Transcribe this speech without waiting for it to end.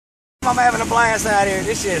I'm having a blast out here.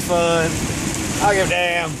 This shit's fun. I'll give a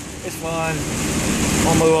damn. It's fun.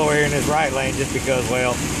 I'm gonna move over here in this right lane just because,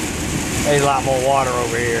 well, there's a lot more water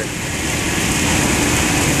over here.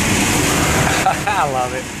 I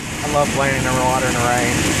love it. I love playing in the water in the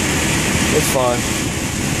rain. It's fun.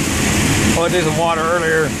 Oh, I did some water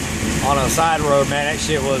earlier on a side road, man. That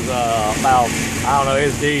shit was about, I don't know, it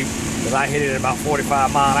was deep. Because I hit it at about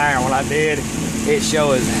 45 mile an hour. When I did, it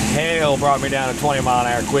sure as hell brought me down to 20 mile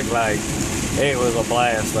an hour quick like. It was a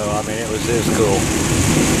blast though. I mean, it was cool.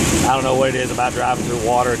 I don't know what it is about driving through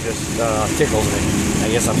water. It just tickles me. I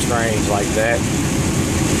guess I'm strange like that.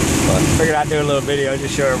 But I figured I'd do a little video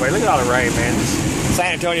just show everybody. Look at all the rain, man.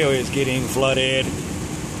 San Antonio is getting flooded.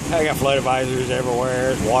 I got flood advisories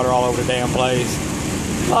everywhere. There's water all over the damn place.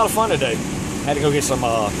 A lot of fun today. Had to go get some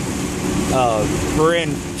rear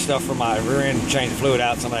end stuff for my rear end, change the fluid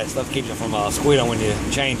out. Some of that stuff keeps it from squealing when you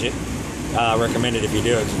change it. I recommend it if you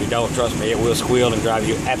do it, because if you don't, trust me, it will squeal and drive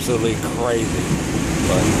you absolutely crazy.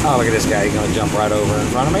 But, oh, look at this guy. He's going to jump right over in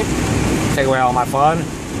front of me. Take away all my fun.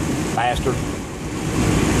 Bastard.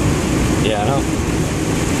 Yeah, I know.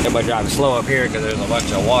 Everybody driving slow up here because there's a bunch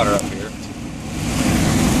of water up here.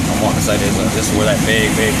 I want to say this is where that big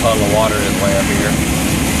puddle of water is, way up here.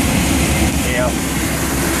 Yeah.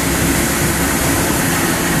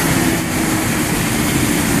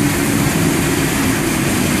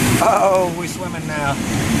 Oh, we're swimming now.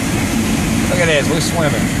 Look at this, we're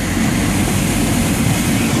swimming.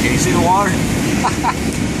 Can you see the water?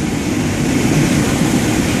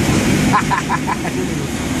 This is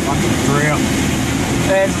a fucking trip.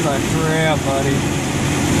 This is a trip, buddy.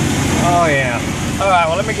 Oh yeah. Alright,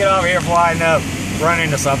 well let me get over here before I end up running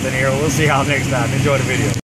into something here. We'll see y'all next time. Enjoy the video.